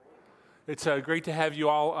It's great to have you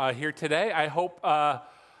all here today. I hope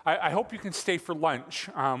you can stay for lunch.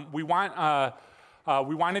 We wanted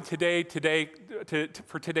for today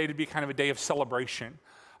to be kind of a day of celebration,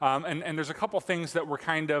 and there's a couple things that we're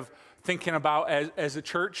kind of thinking about as a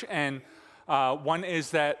church. And one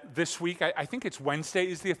is that this week, I think it's Wednesday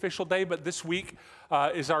is the official day, but this week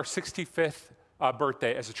is our 65th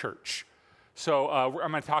birthday as a church. So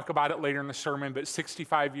I'm going to talk about it later in the sermon, but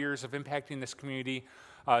 65 years of impacting this community,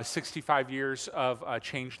 65 years of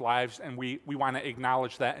changed lives, and we want to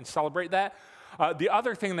acknowledge that and celebrate that. The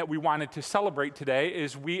other thing that we wanted to celebrate today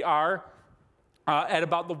is we are at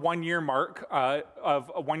about the 1 year mark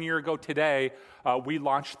of 1 year ago today, we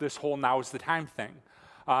launched this whole Now is the Time thing.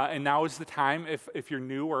 And now is the time, if you're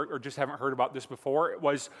new or just haven't heard about this before, it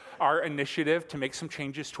was our initiative to make some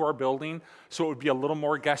changes to our building so it would be a little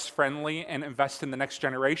more guest-friendly and invest in the next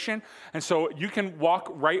generation. And so you can walk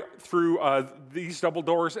right through these double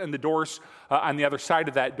doors and the doors on the other side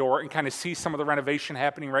of that door and kind of see some of the renovation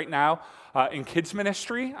happening right now in kids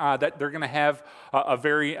ministry, that they're going to have a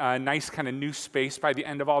very nice kind of new space by the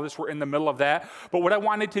end of all this. We're in the middle of that. But what I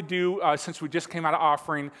wanted to do, since we just came out of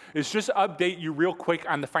offering, is just update you real quick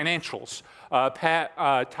on the financials. Pat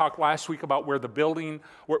talked last week about where the building,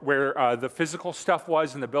 where the physical stuff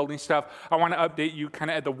was and the building stuff. I want to update you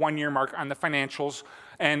kind of at the 1 year mark on the financials.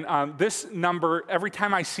 And this number, every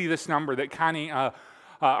time I see this number that Connie,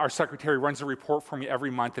 our secretary, runs a report for me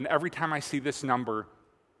every month, and every time I see this number,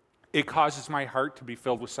 it causes my heart to be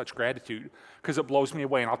filled with such gratitude because it blows me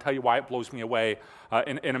away, and I'll tell you why it blows me away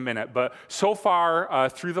in a minute. But so far,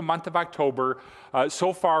 through the month of October,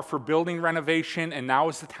 so far for building renovation, and now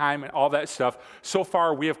is the time, and all that stuff, so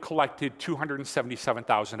far we have collected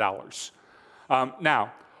 $277,000.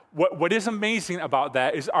 Now, what is amazing about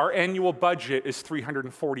that is our annual budget is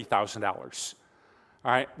 $340,000.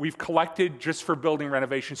 All right, we've collected just for building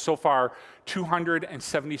renovation so far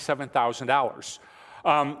 $277,000.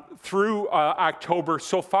 Through October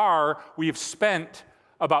so far, we have spent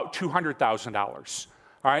about $200,000.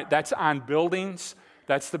 All right, that's on buildings.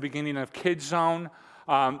 That's the beginning of Kids Zone.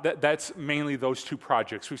 That's mainly those two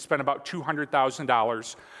projects. We've spent about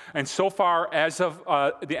 $200,000. And so far, as of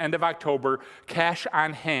the end of October, cash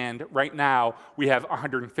on hand right now, we have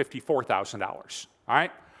 $154,000. All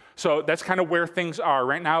right? So that's kind of where things are.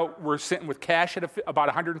 Right now, we're sitting with cash at about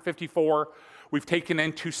 $154. We've taken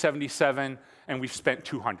in $277, and we've spent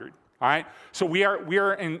 $200. All right? So we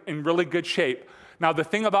are in really good shape. Now, the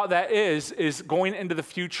thing about that is going into the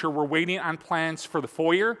future, we're waiting on plans for the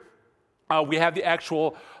foyer. We have the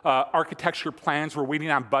actual architecture plans. We're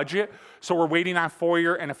waiting on budget. So we're waiting on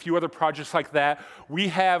foyer and a few other projects like that.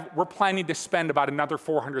 We're planning to spend about another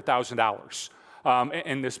 $400,000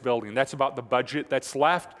 in this building. That's about the budget that's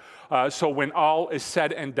left. So when all is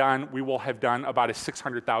said and done, we will have done about a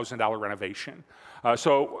 $600,000 renovation.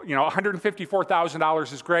 So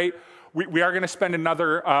 $154,000 is great. We are going to spend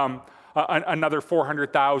another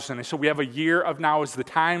 $400,000. And so we have a year of Now is the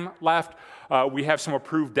Time left. We have some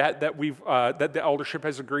approved debt that that the eldership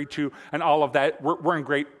has agreed to, and all of that. We're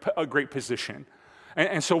in a great position.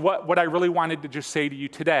 And so what I really wanted to just say to you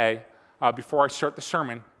today, before I start the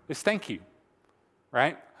sermon, is thank you.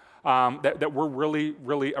 Right? That we're really,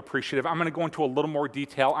 really appreciative. I'm going to go into a little more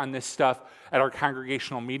detail on this stuff at our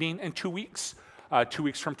congregational meeting in 2 weeks, 2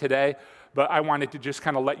 weeks from today. But I wanted to just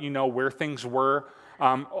kind of let you know where things were.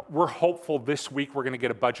 We're hopeful this week we're going to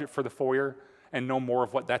get a budget for the foyer and know more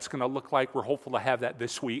of what that's going to look like. We're hopeful to have that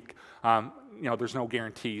this week. There's no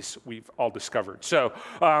guarantees, we've all discovered. So,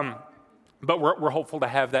 but we're hopeful to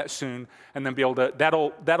have that soon, and then be able to.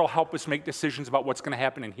 That'll help us make decisions about what's going to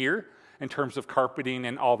happen in here, in terms of carpeting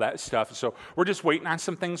and all that stuff. So we're just waiting on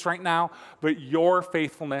some things right now, but your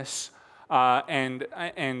faithfulness your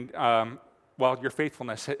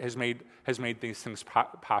faithfulness has made these things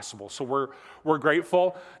possible. So we're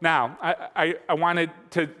grateful. Now, I wanted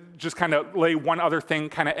to just kind of lay one other thing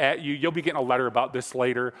kind of at you. You'll be getting a letter about this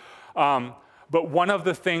later. But one of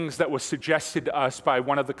the things that was suggested to us by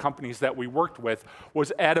one of the companies that we worked with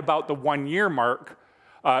was at about the 1 year mark,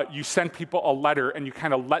 you send people a letter and you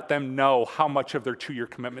kind of let them know how much of their 2 year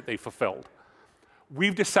commitment they fulfilled.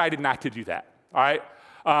 We've decided not to do that, all right?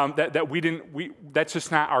 That's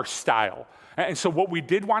just not our style. And so what we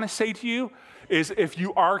did want to say to you is if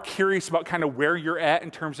you are curious about kind of where you're at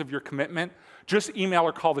in terms of your commitment, just email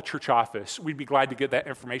or call the church office. We'd be glad to get that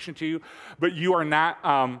information to you. But you are not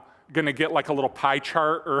going to get like a little pie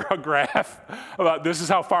chart or a graph about this is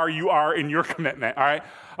how far you are in your commitment, all right?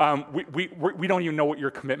 We don't even know what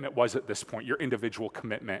your commitment was at this point, your individual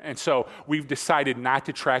commitment. And so we've decided not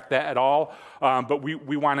to track that at all. But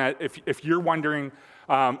we want to, if you're wondering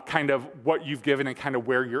kind of what you've given and kind of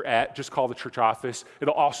where you're at, just call the church office.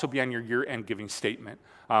 It'll also be on your year-end giving statement,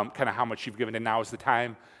 kind of how much you've given, and now is the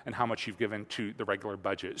time, and how much you've given to the regular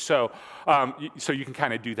budget. So you can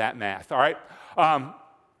kind of do that math, all right?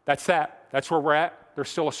 That's that. That's where we're at. There's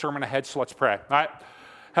still a sermon ahead, so let's pray. All right?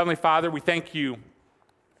 Heavenly Father, we thank you.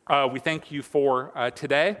 We thank you for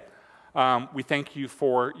today. We thank you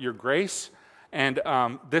for your grace. And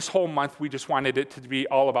this whole month, we just wanted it to be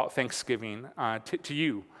all about thanksgiving to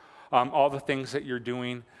you. All the things that you're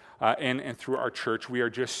doing in and through our church. We are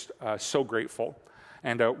just so grateful.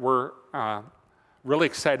 And we're really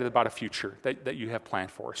excited about a future that you have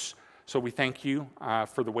planned for us. So we thank you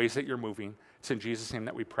for the ways that you're moving. It's in Jesus' name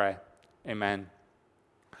that we pray. Amen.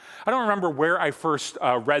 I don't remember where I first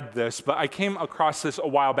read this, but I came across this a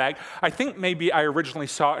while back. I think maybe I originally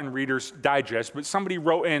saw it in Reader's Digest, but somebody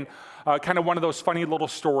wrote in kind of one of those funny little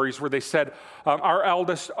stories where they said, our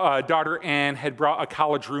eldest daughter, Anne, had brought a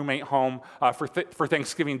college roommate home for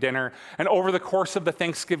Thanksgiving dinner, and over the course of the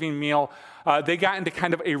Thanksgiving meal, they got into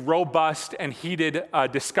kind of a robust and heated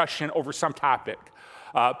discussion over some topic.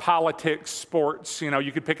 Politics, sports,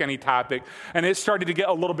 you could pick any topic. And it started to get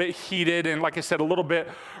a little bit heated and, like I said, a little bit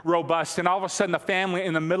robust. And all of a sudden, the family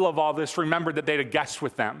in the middle of all this remembered that they had a guest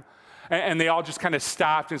with them. And they all just kind of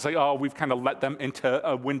stopped and it's like, oh, we've kind of let them into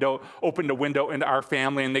a window, opened a window into our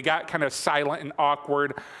family. And they got kind of silent and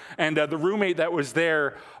awkward. And the roommate that was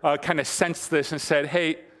there kind of sensed this and said,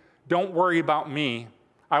 hey, don't worry about me.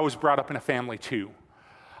 I was brought up in a family too.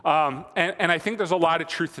 And I think there's a lot of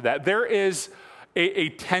truth to that. There is a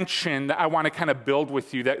tension that I want to kind of build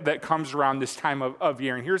with you that comes around this time of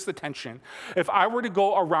year. And here's the tension. If I were to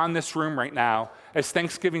go around this room right now, as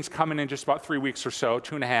Thanksgiving's coming in just about 3 weeks or so,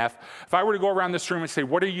 2.5, if I were to go around this room and say,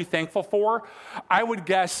 what are you thankful for? I would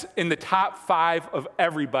guess in the top 5 of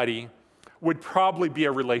everybody would probably be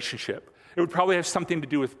a relationship. It would probably have something to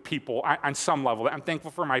do with people on some level. I'm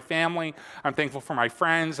thankful for my family. I'm thankful for my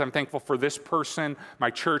friends. I'm thankful for this person, my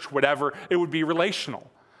church, whatever. It would be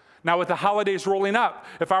relational. Now, with the holidays rolling up,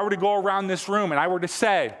 if I were to go around this room and I were to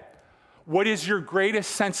say, what is your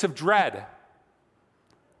greatest sense of dread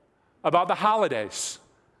about the holidays?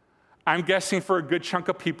 I'm guessing for a good chunk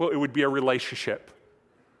of people, it would be a relationship.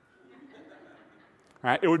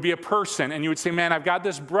 Right? It would be a person, and you would say, man, I've got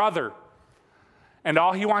this brother, and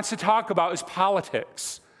all he wants to talk about is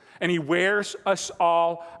politics, and he wears us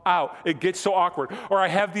all out. It gets so awkward. Or I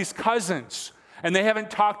have these cousins, and they haven't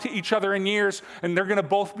talked to each other in years, and they're going to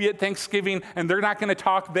both be at Thanksgiving, and they're not going to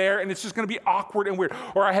talk there, and it's just going to be awkward and weird.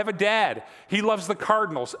 Or I have a dad. He loves the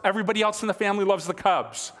Cardinals. Everybody else in the family loves the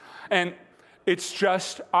Cubs. And it's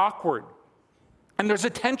just awkward. And there's a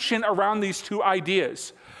tension around these two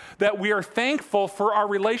ideas, that we are thankful for our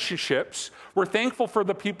relationships. We're thankful for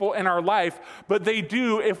the people in our life, but they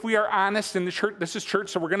do, if we are honest in the church, this is church,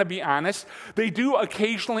 so we're going to be honest, they do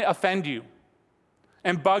occasionally offend you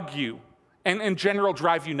and bug you, and in general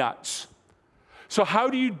drive you nuts. So how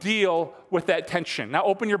do you deal with that tension? Now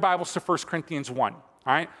open your Bibles to 1 Corinthians 1, all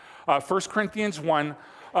right? 1 Corinthians 1,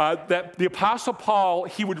 that the Apostle Paul,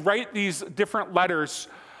 he would write these different letters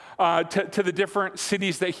to the different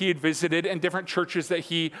cities that he had visited and different churches that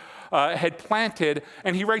he had planted.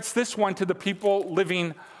 And he writes this one to the people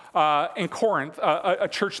living in Corinth, a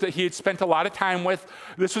church that he had spent a lot of time with.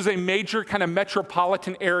 This was a major kind of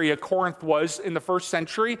metropolitan area, Corinth was, in the first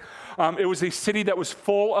century. It was a city that was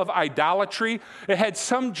full of idolatry. It had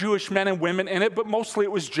some Jewish men and women in it, but mostly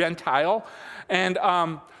it was Gentile. And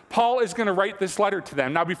Paul is going to write this letter to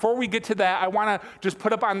them. Now, before we get to that, I want to just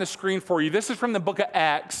put up on the screen for you. This is from the book of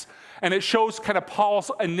Acts, and it shows kind of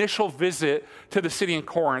Paul's initial visit to the city in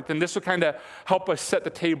Corinth. And this will kind of help us set the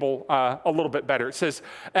table a little bit better. It says,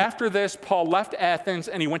 after this, Paul left Athens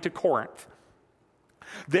and he went to Corinth.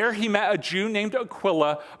 There he met a Jew named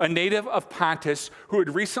Aquila, a native of Pontus, who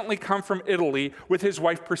had recently come from Italy with his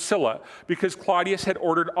wife Priscilla, because Claudius had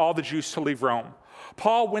ordered all the Jews to leave Rome.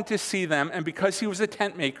 Paul went to see them, and because he was a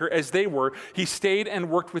tent maker, as they were, he stayed and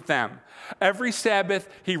worked with them. Every Sabbath,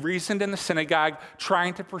 he reasoned in the synagogue,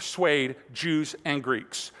 trying to persuade Jews and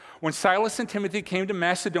Greeks. When Silas and Timothy came to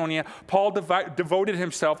Macedonia, Paul devoted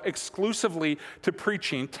himself exclusively to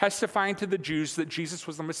preaching, testifying to the Jews that Jesus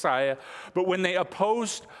was the Messiah. But when they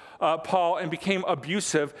opposed Paul and became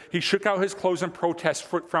abusive, he shook out his clothes in protest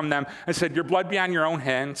from them and said, "Your blood be on your own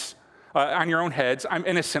hands. On your own heads. I'm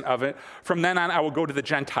innocent of it. From then on, I will go to the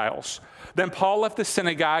Gentiles." Then Paul left the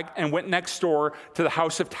synagogue and went next door to the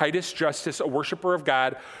house of Titus Justus, a worshiper of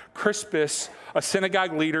God. Crispus, a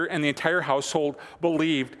synagogue leader, and the entire household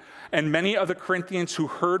believed. And many of the Corinthians who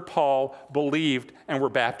heard Paul believed and were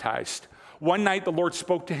baptized. One night, the Lord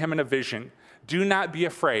spoke to him in a vision. "Do not be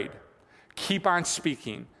afraid. Keep on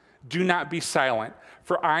speaking. Do not be silent,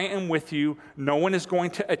 for I am with you. No one is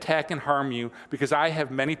going to attack and harm you, because I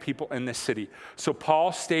have many people in this city. So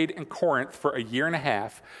Paul stayed in Corinth for a year and a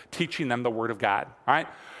half, teaching them the word of God. All right?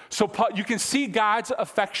 So Paul, you can see God's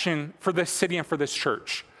affection for this city and for this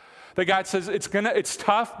church. That God says, it's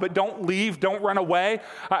tough, but don't leave, don't run away.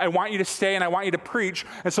 I want you to stay and I want you to preach.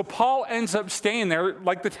 And so Paul ends up staying there,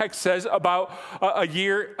 like the text says, about a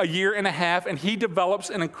year and a half, and he develops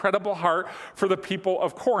an incredible heart for the people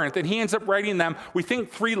of Corinth. And he ends up writing them, we think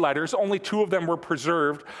 3 letters, only 2 of them were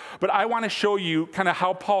preserved. But I want to show you kind of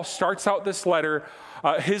how Paul starts out this letter,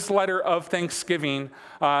 his letter of thanksgiving.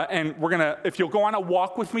 And we're going to, if you'll go on a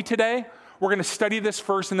walk with me today, we're going to study this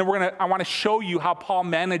first, and then I want to show you how Paul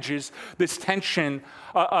manages this tension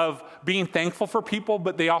of being thankful for people,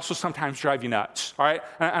 but they also sometimes drive you nuts, all right?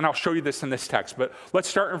 And I'll show you this in this text, but let's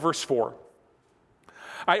start in verse 4.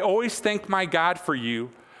 I always thank my God for you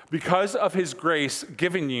because of his grace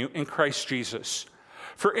given you in Christ Jesus.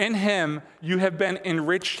 For in him you have been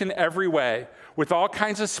enriched in every way, with all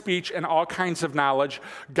kinds of speech and all kinds of knowledge.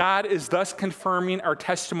 God is thus confirming our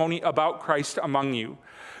testimony about Christ among you.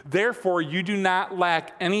 Therefore, you do not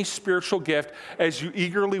lack any spiritual gift as you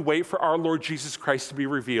eagerly wait for our Lord Jesus Christ to be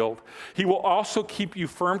revealed. He will also keep you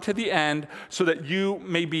firm to the end so that you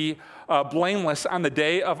may be blameless on the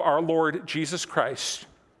day of our Lord Jesus Christ.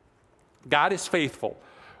 God is faithful,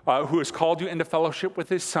 who has called you into fellowship with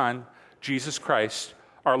his Son, Jesus Christ,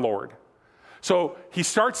 our Lord. So he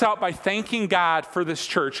starts out by thanking God for this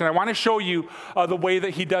church. And I want to show you the way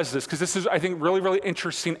that he does this, because this is, I think, really, really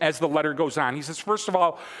interesting as the letter goes on. He says, first of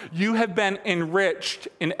all, you have been enriched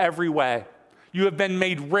in every way. You have been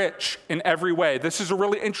made rich in every way. This is a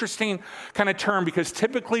really interesting kind of term, because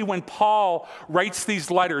typically when Paul writes these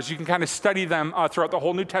letters, you can kind of study them throughout the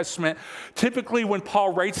whole New Testament. Typically when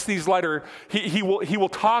Paul writes these letters, he will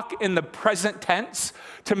talk in the present tense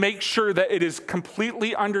to make sure that it is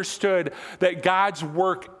completely understood that God's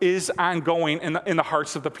work is ongoing in the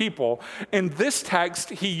hearts of the people. In this text,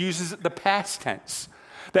 he uses the past tense.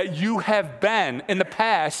 That you have been, in the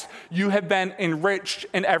past, you have been enriched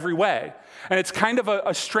in every way. And it's kind of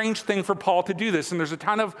a strange thing for Paul to do this. And there's a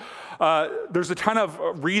ton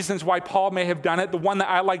of reasons why Paul may have done it. The one that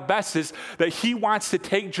I like best is that he wants to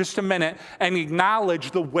take just a minute and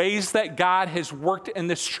acknowledge the ways that God has worked in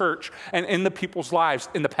this church and in the people's lives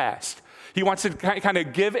in the past. He wants to kind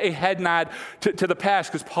of give a head nod to the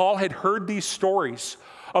past, because Paul had heard these stories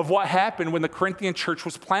of what happened when the Corinthian church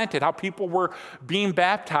was planted, how people were being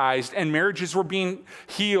baptized and marriages were being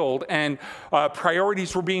healed and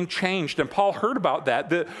priorities were being changed. And Paul heard about that.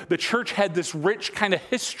 The church had this rich kind of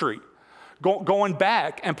history going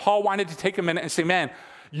back, and Paul wanted to take a minute and say, man,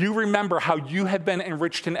 you remember how you have been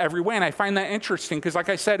enriched in every way. And I find that interesting because, like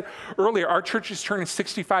I said earlier, our church is turning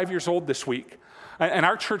 65 years old this week. And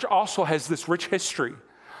our church also has this rich history.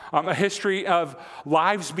 A history of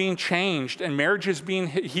lives being changed and marriages being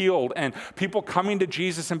healed and people coming to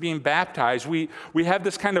Jesus and being baptized. We have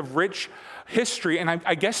this kind of rich history, and I'm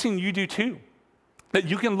guessing you do too, that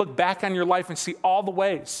you can look back on your life and see all the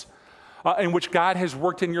ways in which God has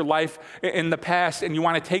worked in your life in the past, and you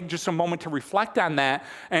want to take just a moment to reflect on that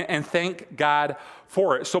and thank God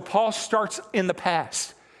for it. So Paul starts in the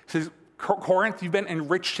past. He says, Corinth, you've been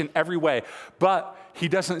enriched in every way, but he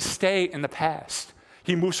doesn't stay in the past.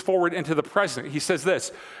 He moves forward into the present. He says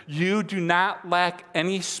this, you do not lack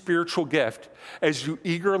any spiritual gift as you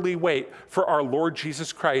eagerly wait for our Lord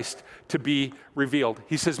Jesus Christ to be revealed.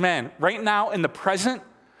 He says, man, right now in the present,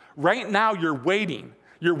 right now you're waiting.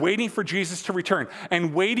 You're waiting for Jesus to return.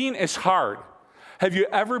 And waiting is hard. Have you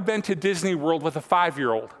ever been to Disney World with a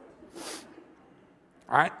 5-year-old?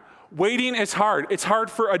 All right? Waiting is hard. It's hard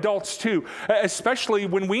for adults too, especially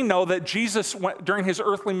when we know that Jesus, during his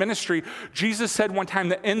earthly ministry, Jesus said one time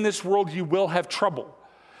that in this world you will have trouble.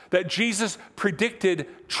 That Jesus predicted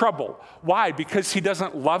trouble. Why? Because he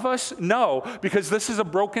doesn't love us? No, because this is a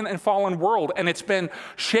broken and fallen world, and it's been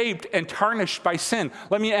shaped and tarnished by sin.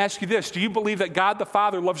 Let me ask you this. Do you believe that God the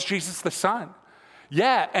Father loves Jesus the Son?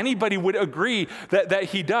 Yeah, anybody would agree that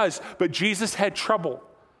he does, but Jesus had trouble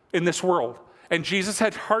in this world. And Jesus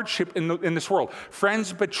had hardship in this world.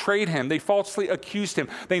 Friends betrayed him. They falsely accused him.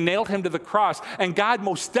 They nailed him to the cross. And God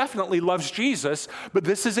most definitely loves Jesus, but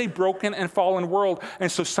this is a broken and fallen world, and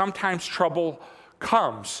so sometimes trouble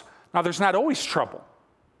comes. Now, there's not always trouble.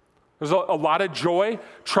 There's a lot of joy.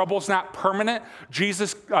 Trouble's not permanent.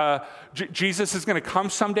 Jesus is going to come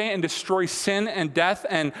someday and destroy sin and death,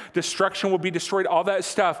 and destruction will be destroyed, all that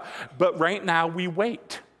stuff. But right now, we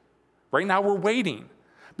wait. Right now, we're waiting.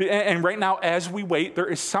 And right now, as we wait, there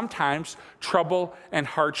is sometimes trouble and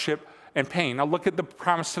hardship and pain. Now look at the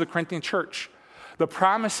promise to the Corinthian church. The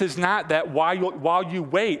promise is not that while you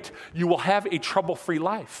wait, you will have a trouble-free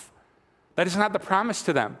life. That is not the promise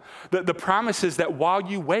to them. The promise is that while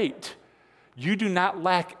you wait, you do not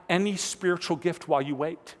lack any spiritual gift while you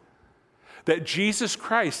wait. That Jesus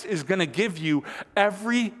Christ is going to give you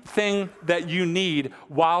everything that you need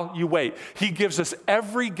while you wait. He gives us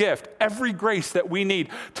every gift, every grace that we need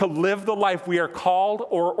to live the life we are called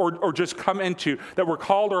or just come into, that we're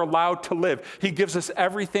called or allowed to live. He gives us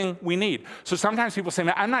everything we need. So sometimes people say,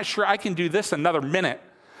 man, I'm not sure I can do this another minute.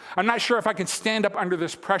 I'm not sure if I can stand up under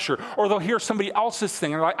this pressure. Or they'll hear somebody else's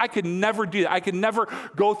thing and they're like, I could never do that. I could never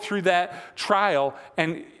go through that trial.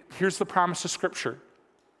 And here's the promise of Scripture.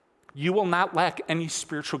 You will not lack any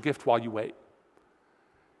spiritual gift while you wait.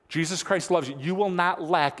 Jesus Christ loves you. You will not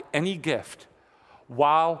lack any gift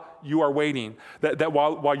while you are waiting. That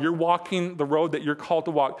while you're walking the road that you're called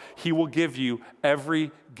to walk, He will give you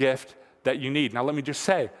every gift that you need. Now let me just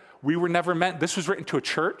say, we were never meant, this was written to a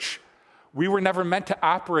church, we were never meant to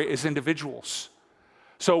operate as individuals.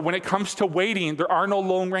 So when it comes to waiting, there are no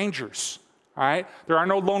lone rangers, all right? There are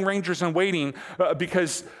no lone rangers in waiting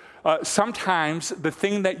because sometimes the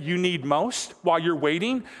thing that you need most while you're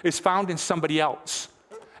waiting is found in somebody else.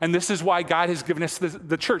 And this is why God has given us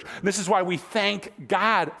the church. This is why we thank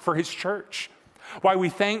God for His church. Why we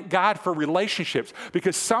thank God for relationships.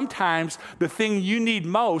 Because sometimes the thing you need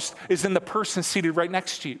most is in the person seated right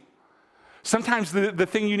next to you. Sometimes the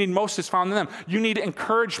thing you need most is found in them. You need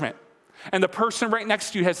encouragement. And the person right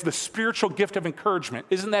next to you has the spiritual gift of encouragement.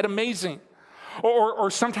 Isn't that amazing? Or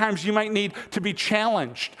sometimes you might need to be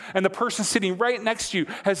challenged, and the person sitting right next to you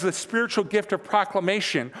has the spiritual gift of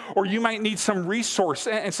proclamation. Or you might need some resource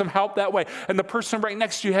and some help that way, and the person right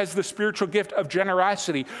next to you has the spiritual gift of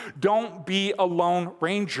generosity. Don't be a lone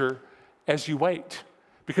ranger as you wait,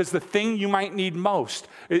 because the thing you might need most,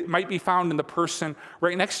 it might be found in the person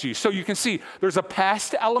right next to you. So you can see there's a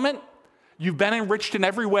past element. You've been enriched in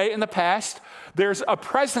every way in the past. There's a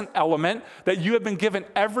present element that you have been given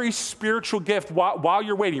every spiritual gift while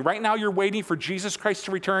you're waiting. Right now, you're waiting for Jesus Christ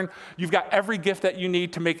to return. You've got every gift that you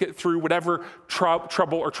need to make it through whatever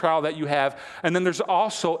trouble or trial that you have. And then there's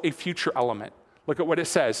also a future element. Look at what it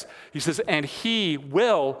says. He says, and He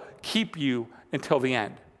will keep you until the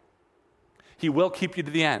end. He will keep you to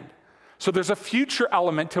the end. So there's a future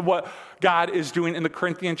element to what God is doing in the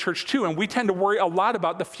Corinthian church too. And we tend to worry a lot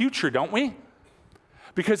about the future, don't we?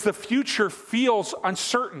 Because the future feels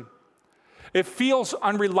uncertain. It feels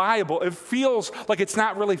unreliable. It feels like it's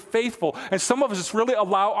not really faithful. And some of us really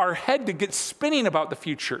allow our head to get spinning about the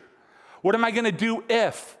future. What am I going to do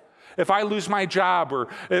if I lose my job, or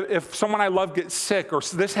if someone I love gets sick, or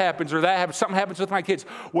this happens or that happens, something happens with my kids?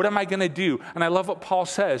 What am I going to do? And I love what Paul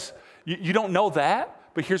says. You don't know that.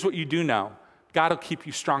 But here's what you do know. God will keep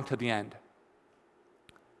you strong to the end.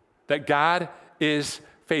 That God is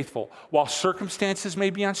faithful. While circumstances may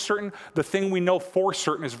be uncertain, the thing we know for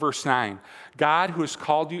certain is verse 9. God, who has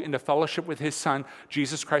called you into fellowship with His Son,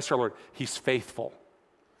 Jesus Christ our Lord, He's faithful.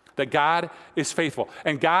 That God is faithful.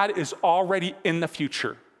 And God is already in the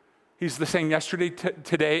future. He's the same yesterday,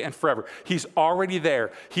 today, and forever. He's already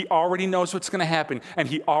there. He already knows what's going to happen, and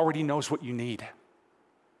He already knows what you need.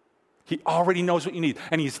 He already knows what you need,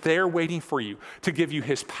 and He's there waiting for you to give you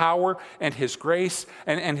His power and His grace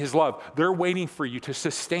and His love. They're waiting for you to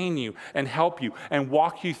sustain you and help you and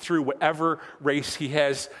walk you through whatever race He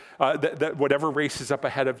has, whatever race is up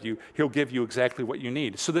ahead of you. He'll give you exactly what you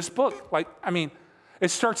need. So this book, it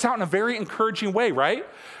starts out in a very encouraging way, right?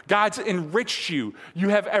 God's enriched you. You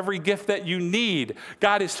have every gift that you need.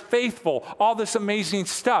 God is faithful. All this amazing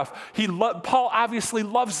stuff. Paul obviously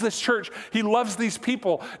loves this church. He loves these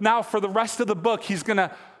people. Now, for the rest of the book, he's going to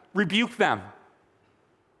rebuke them.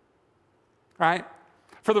 Right?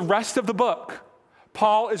 For the rest of the book,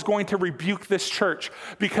 Paul is going to rebuke this church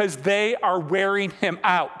because they are wearing him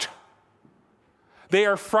out. They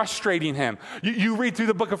are frustrating him. You read through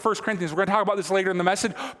the book of 1 Corinthians. We're going to talk about this later in the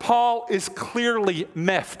message. Paul is clearly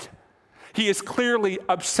miffed. He is clearly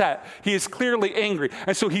upset. He is clearly angry.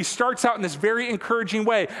 And so he starts out in this very encouraging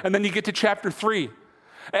way. And then you get to chapter 3.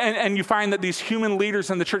 And you find that these human leaders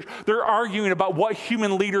in the church, they're arguing about what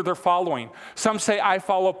human leader they're following. Some say, I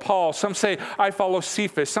follow Paul. Some say, I follow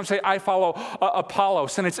Cephas. Some say, I follow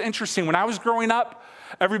Apollos. And it's interesting. When I was growing up,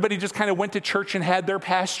 everybody just kind of went to church and had their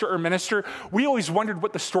pastor or minister. We always wondered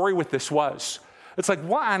what the story with this was. It's like,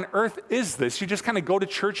 what on earth is this? You just kind of go to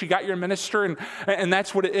church, you got your minister, and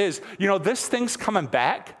that's what it is. You know, this thing's coming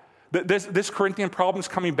back. This Corinthian problem's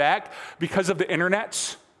coming back because of the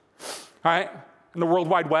internets, all right? and the World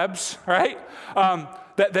Wide Webs, right?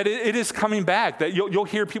 That it is coming back, that you'll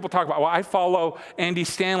hear people talk about, well, I follow Andy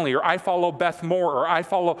Stanley, or I follow Beth Moore, or I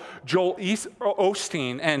follow Joel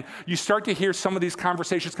Osteen, and you start to hear some of these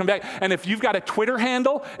conversations come back. And if you've got a Twitter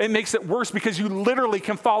handle, it makes it worse because you literally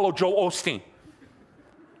can follow Joel Osteen,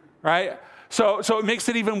 right? So it makes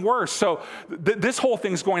it even worse. So this whole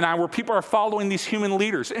thing's going on where people are following these human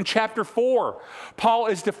leaders. In chapter 4, Paul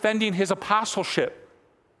is defending his apostleship,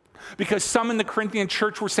 because some in the Corinthian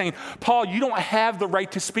church were saying, Paul, you don't have the right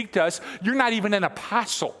to speak to us. You're not even an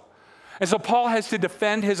apostle. And so Paul has to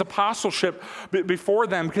defend his apostleship before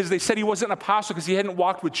them because they said he wasn't an apostle because he hadn't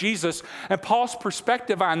walked with Jesus. And Paul's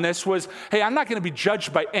perspective on this was, hey, I'm not going to be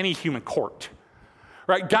judged by any human court.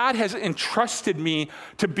 Right? God has entrusted me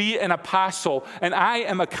to be an apostle, and I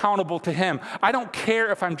am accountable to him. I don't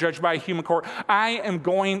care if I'm judged by a human court. I am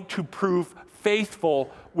going to prove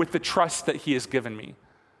faithful with the trust that he has given me.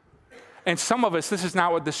 And some of us, this is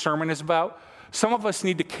not what this sermon is about. Some of us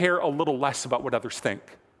need to care a little less about what others think.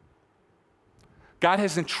 God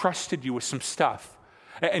has entrusted you with some stuff,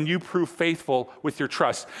 and you prove faithful with your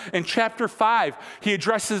trust. In chapter 5, he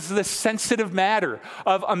addresses this sensitive matter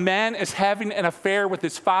of a man is having an affair with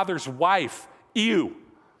his father's wife. Ew.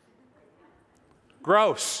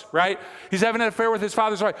 Gross, right? He's having an affair with his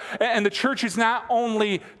father's wife. And the church is not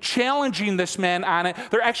only challenging this man on it,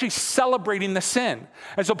 they're actually celebrating the sin.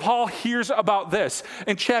 And so Paul hears about this.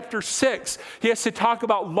 In chapter 6, he has to talk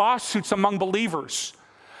about lawsuits among believers.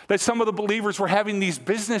 That some of the believers were having these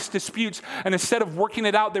business disputes, and instead of working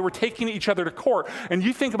it out, they were taking each other to court. And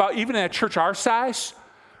you think about even in a church our size,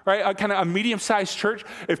 right, a kind of a medium-sized church,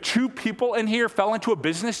 if two people in here fell into a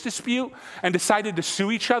business dispute and decided to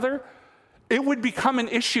sue each other, it would become an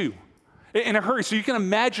issue in a hurry. So you can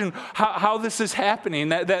imagine how this is happening,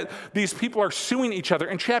 that these people are suing each other.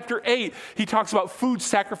 In chapter 8, he talks about food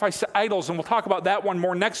sacrificed to idols, and we'll talk about that one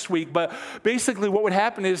more next week. But basically what would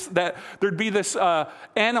happen is that there'd be this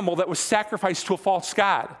animal that was sacrificed to a false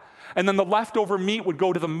god. And then the leftover meat would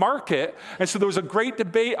go to the market. And so there was a great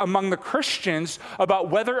debate among the Christians about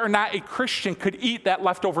whether or not a Christian could eat that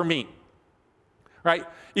leftover meat, right?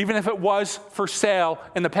 Even if it was for sale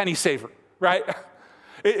in the penny saver. Right?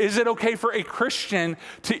 Is it okay for a Christian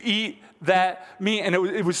to eat that meat? And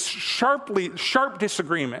it was sharp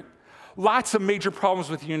disagreement. Lots of major problems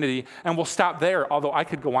with unity, and we'll stop there, although I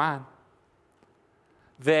could go on.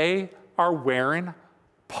 They are wearing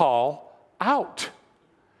Paul out.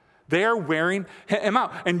 They are wearing him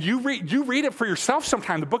out. And you read it for yourself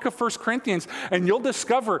sometime, the book of 1 Corinthians, and you'll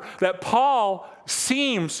discover that Paul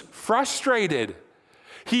seems frustrated.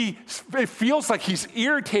 It feels like he's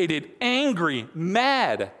irritated, angry,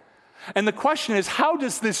 mad. And the question is, how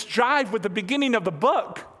does this jive with the beginning of the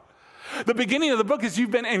book? The beginning of the book is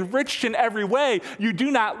you've been enriched in every way. You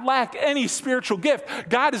do not lack any spiritual gift.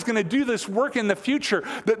 God is going to do this work in the future.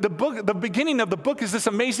 The beginning of the book is this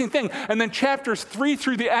amazing thing. And then chapters 3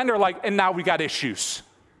 through the end are like, and now we got issues.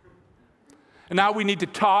 And now we need to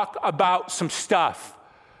talk about some stuff.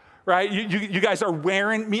 Right? You guys are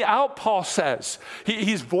wearing me out, Paul says.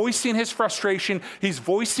 He's voicing his frustration. He's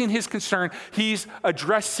voicing his concern. He's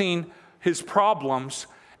addressing his problems.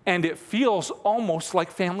 And it feels almost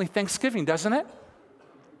like family Thanksgiving, doesn't it?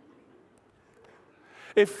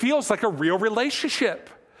 It feels like a real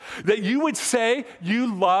relationship. That you would say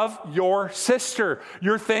you love your sister.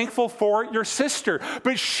 You're thankful for your sister.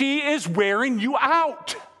 But she is wearing you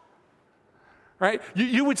out. Right?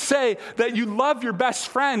 You would say that you love your best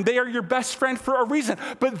friend. They are your best friend for a reason,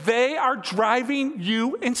 but they are driving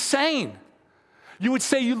you insane. You would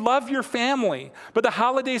say you love your family, but the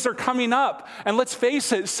holidays are coming up. And let's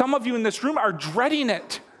face it, some of you in this room are dreading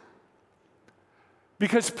it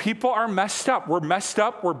because people are messed up. We're messed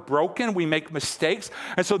up. We're broken. We make mistakes.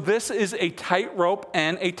 And so this is a tightrope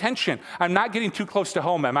and a tension. I'm not getting too close to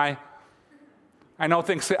home, am I? I know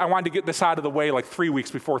I wanted to get this out of the way like 3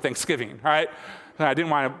 weeks before Thanksgiving, all right? I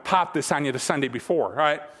didn't want to pop this on you the Sunday before, all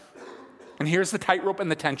right? And here's the tightrope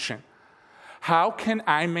and the tension. How can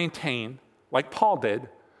I maintain, like Paul did,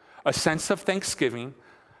 a sense of thanksgiving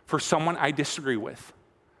for someone I disagree with,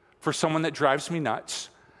 for someone that drives me nuts,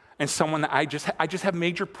 and someone that I just have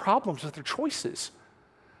major problems with their choices?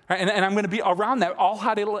 And I'm going to be around that all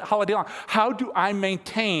holiday long. How do I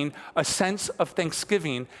maintain a sense of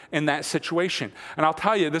thanksgiving in that situation? And I'll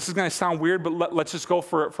tell you, this is going to sound weird, but let's just go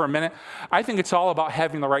for a minute. I think it's all about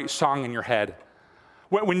having the right song in your head.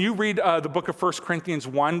 When you read the book of 1 Corinthians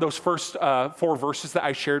 1, those first 4 verses that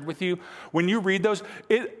I shared with you, when you read those,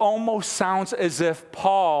 it almost sounds as if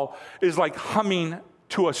Paul is like humming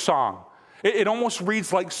to a song. It almost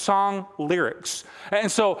reads like song lyrics.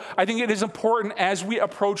 And so I think it is important as we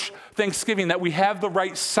approach Thanksgiving that we have the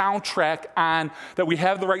right soundtrack on, that we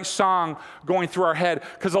have the right song going through our head,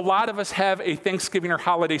 because a lot of us have a Thanksgiving or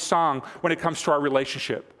holiday song when it comes to our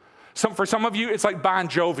relationship. For some of you, it's like Bon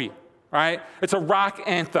Jovi, right? It's a rock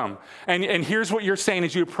anthem. And here's what you're saying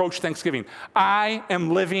as you approach Thanksgiving. I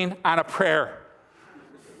am living on a prayer.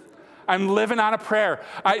 I'm living on a prayer.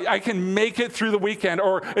 I can make it through the weekend.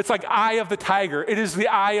 Or it's like Eye of the Tiger. It is the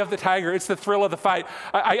eye of the tiger. It's the thrill of the fight.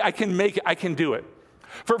 I can make it. I can do it.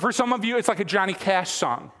 For some of you, it's like a Johnny Cash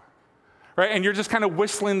song, right? And you're just kind of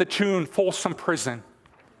whistling the tune, Folsom Prison.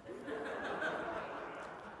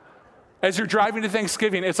 As you're driving to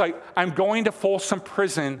Thanksgiving, it's like, I'm going to Folsom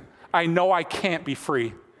Prison. I know I can't be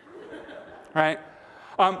free, right?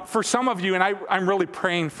 For some of you, and I'm really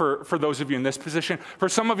praying for those of you in this position, for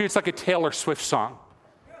some of you, it's like a Taylor Swift song.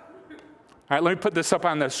 All right, let me put this up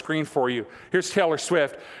on the screen for you. Here's Taylor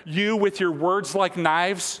Swift. You with your words like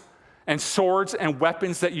knives and swords and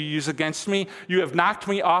weapons that you use against me, you have knocked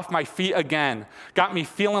me off my feet again, got me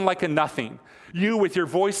feeling like a nothing. You with your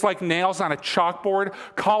voice like nails on a chalkboard,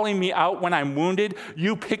 calling me out when I'm wounded,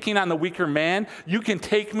 you picking on the weaker man, you can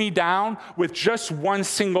take me down with just one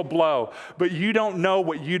single blow, but you don't know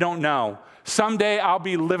what you don't know. Someday I'll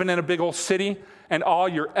be living in a big old city, and all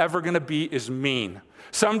you're ever gonna be is mean.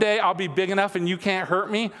 Someday I'll be big enough and you can't hurt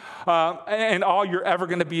me, and all you're ever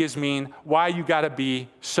gonna be is mean. Why you gotta be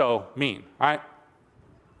so mean, right?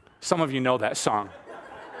 Some of you know that song.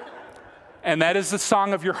 And that is the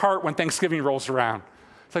song of your heart when Thanksgiving rolls around.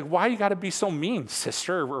 It's like, why you got to be so mean,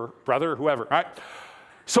 sister or brother or whoever, right?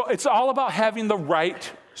 So it's all about having the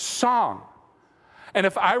right song. And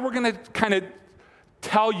if I were going to kind of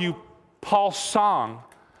tell you Paul's song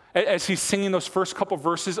as he's singing those first couple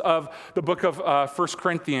verses of the book of 1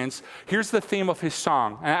 Corinthians, here's the theme of his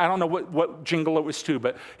song. And I don't know what jingle it was to,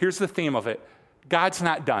 but here's the theme of it. God's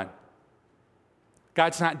not done.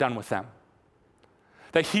 God's not done with them.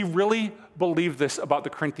 That he really believed this about the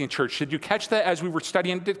Corinthian church. Did you catch that as we were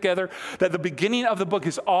studying it together? That the beginning of the book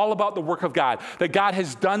is all about the work of God. That God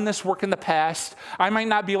has done this work in the past. I might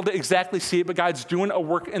not be able to exactly see it, but God's doing a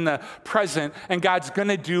work in the present, and God's going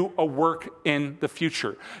to do a work in the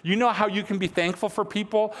future. You know how you can be thankful for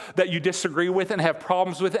people that you disagree with and have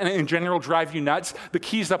problems with and in general drive you nuts? The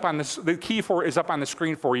key for it is up on the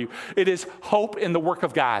screen for you. It is hope in the work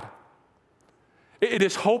of God. It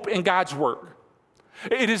is hope in God's work.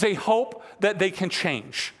 It is a hope that they can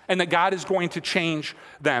change and that God is going to change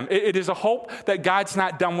them. It is a hope that God's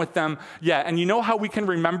not done with them yet. And you know how we can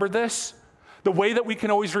remember this? The way that we can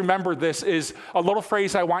always remember this is a little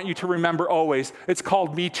phrase I want you to remember always. It's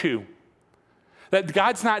called me too. That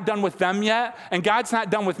God's not done with them yet, and God's not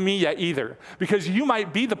done with me yet either. Because you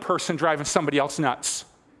might be the person driving somebody else nuts.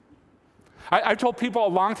 I told people a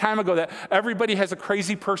long time ago that everybody has a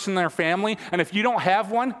crazy person in their family, and if you don't have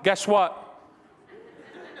one, guess what?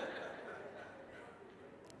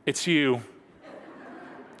 It's you.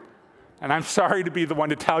 And I'm sorry to be the one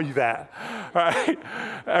to tell you that. All right?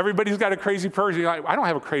 Everybody's got a crazy person. You're like, I don't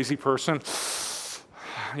have a crazy person.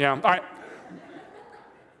 Yeah, all right.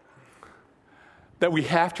 That we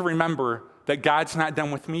have to remember that God's not done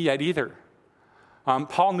with me yet either.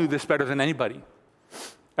 Paul knew this better than anybody.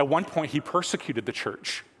 At one point, he persecuted the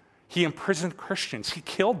church. He imprisoned Christians. He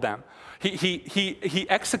killed them. He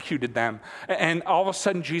executed them. And all of a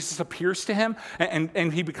sudden, Jesus appears to him,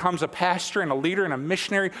 and he becomes a pastor and a leader and a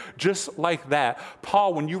missionary just like that.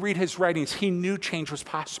 Paul, when you read his writings, he knew change was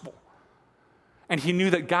possible. And he knew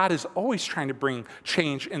that God is always trying to bring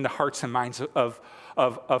change in the hearts and minds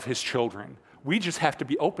of his children. We just have to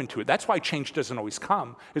be open to it. That's why change doesn't always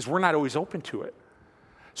come, is we're not always open to it.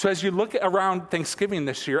 So as you look around Thanksgiving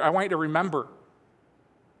this year, I want you to remember,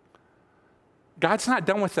 God's not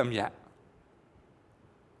done with them yet.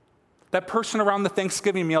 That person around the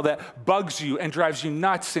Thanksgiving meal that bugs you and drives you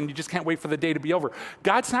nuts and you just can't wait for the day to be over.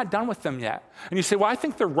 God's not done with them yet. And you say, well, I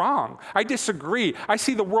think they're wrong. I disagree. I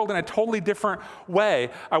see the world in a totally different way.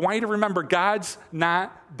 I want you to remember, God's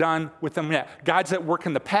not done with them yet. God's at work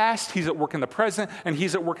in the past, he's at work in the present, and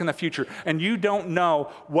he's at work in the future. And you don't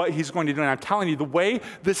know what he's going to do. And I'm telling you, the way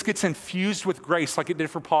this gets infused with grace like it did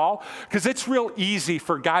for Paul, because it's real easy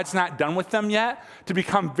for God's not done with them yet to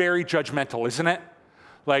become very judgmental, isn't it?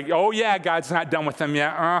 Like, oh yeah, God's not done with them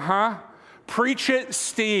yet. Uh-huh. Preach it,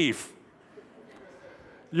 Steve.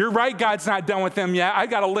 You're right, God's not done with them yet. I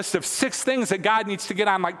got a list of 6 things that God needs to get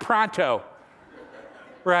on like pronto.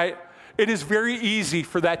 Right? It is very easy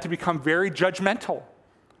for that to become very judgmental.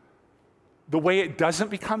 The way it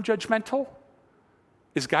doesn't become judgmental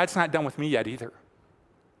is God's not done with me yet either.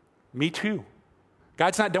 Me too.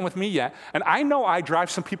 God's not done with me yet. And I know I drive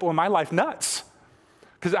some people in my life nuts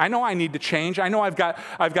because I know I need to change. I know I've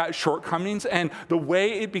got shortcomings, and the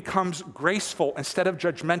way it becomes graceful instead of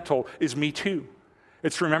judgmental is me too.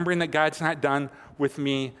 It's remembering that God's not done with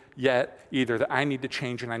me yet either, that I need to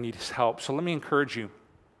change and I need his help. So let me encourage you.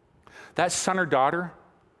 That son or daughter,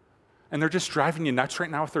 and they're just driving you nuts right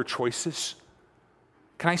now with their choices.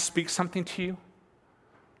 Can I speak something to you?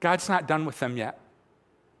 God's not done with them yet.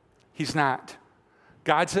 He's not.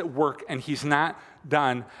 God's at work and he's not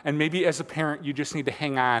done. And maybe as a parent, you just need to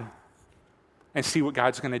hang on and see what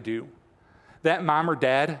God's going to do. That mom or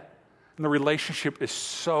dad, and the relationship is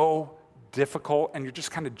so difficult and you're just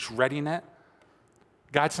kind of dreading it.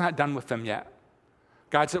 God's not done with them yet.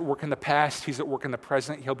 God's at work in the past. He's at work in the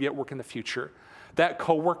present. He'll be at work in the future. That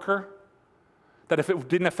coworker, that if it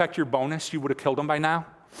didn't affect your bonus, you would have killed him by now.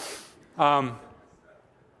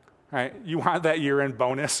 Right? You want that year-end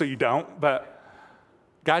bonus, so you don't, but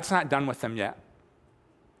God's not done with them yet.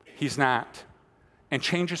 He's not. And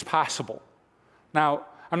change is possible. Now,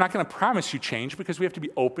 I'm not going to promise you change because we have to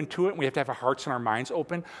be open to it and we have to have our hearts and our minds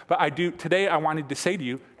open. But today I wanted to say to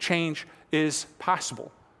you, change is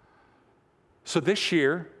possible. So this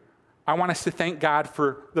year, I want us to thank God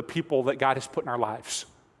for the people that God has put in our lives.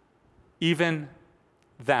 Even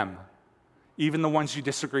them. Even the ones you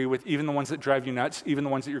disagree with, even the ones that drive you nuts, even the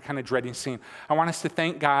ones that you're kind of dreading seeing. I want us to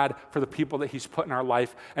thank God for the people that he's put in our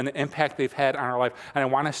life and the impact they've had on our life. And I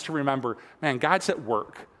want us to remember, man, God's at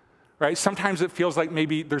work, right? Sometimes it feels like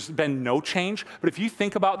maybe there's been no change, but if you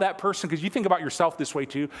think about that person, because you think about yourself this way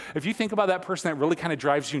too, if you think about that person that really kind of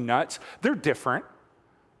drives you nuts, they're different,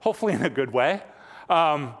 hopefully in a good way.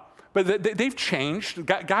 But they've changed.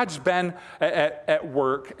 God's been at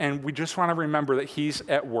work, and we just want to remember that he's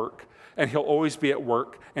at work. And he'll always be at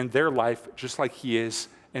work in their life just like he is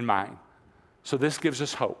in mine. So this gives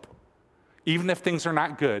us hope. Even if things are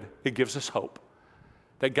not good, it gives us hope.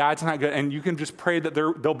 That God's not good. And you can just pray that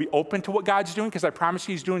they'll be open to what God's doing, because I promise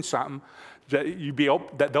you he's doing something.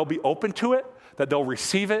 That they'll be open to it, that they'll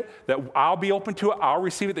receive it, that I'll be open to it, I'll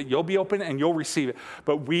receive it, that you'll be open and you'll receive it.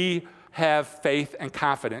 But we have faith and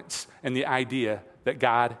confidence in the idea that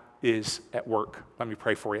God is at work. Let me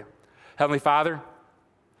pray for you. Heavenly Father,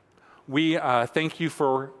 we thank you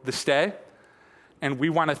for this day, and we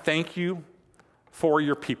want to thank you for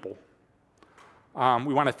your people.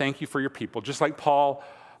 We want to thank you for your people. Just like Paul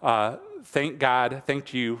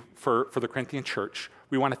thanked you for the Corinthian church.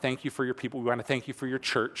 We want to thank you for your people. We want to thank you for your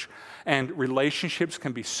church. And relationships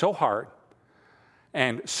can be so hard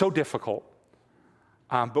and so difficult,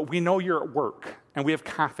 but we know you're at work, and we have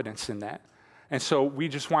confidence in that. And so we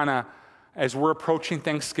just want to, as we're approaching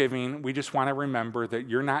Thanksgiving, we just want to remember that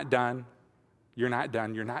you're not done, you're not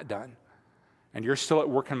done, you're not done. And you're still at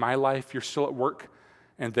work in my life, you're still at work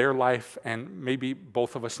in their life, and maybe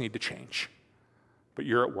both of us need to change. But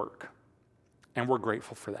you're at work, and we're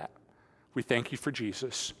grateful for that. We thank you for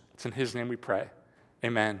Jesus. It's in his name we pray.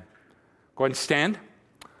 Amen. Go ahead and stand.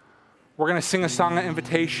 We're going to sing a song of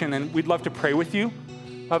invitation, and we'd love to pray with you.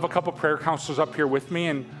 I have a couple prayer counselors up here with me,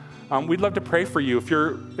 and we'd love to pray for you.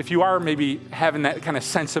 If you are maybe having that kind of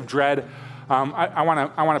sense of dread, I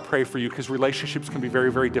want to pray for you, because relationships can be very,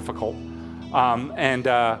 very difficult.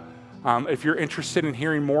 If you're interested in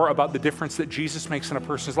hearing more about the difference that Jesus makes in a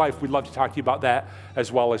person's life, we'd love to talk to you about that as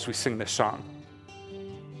well as we sing this song.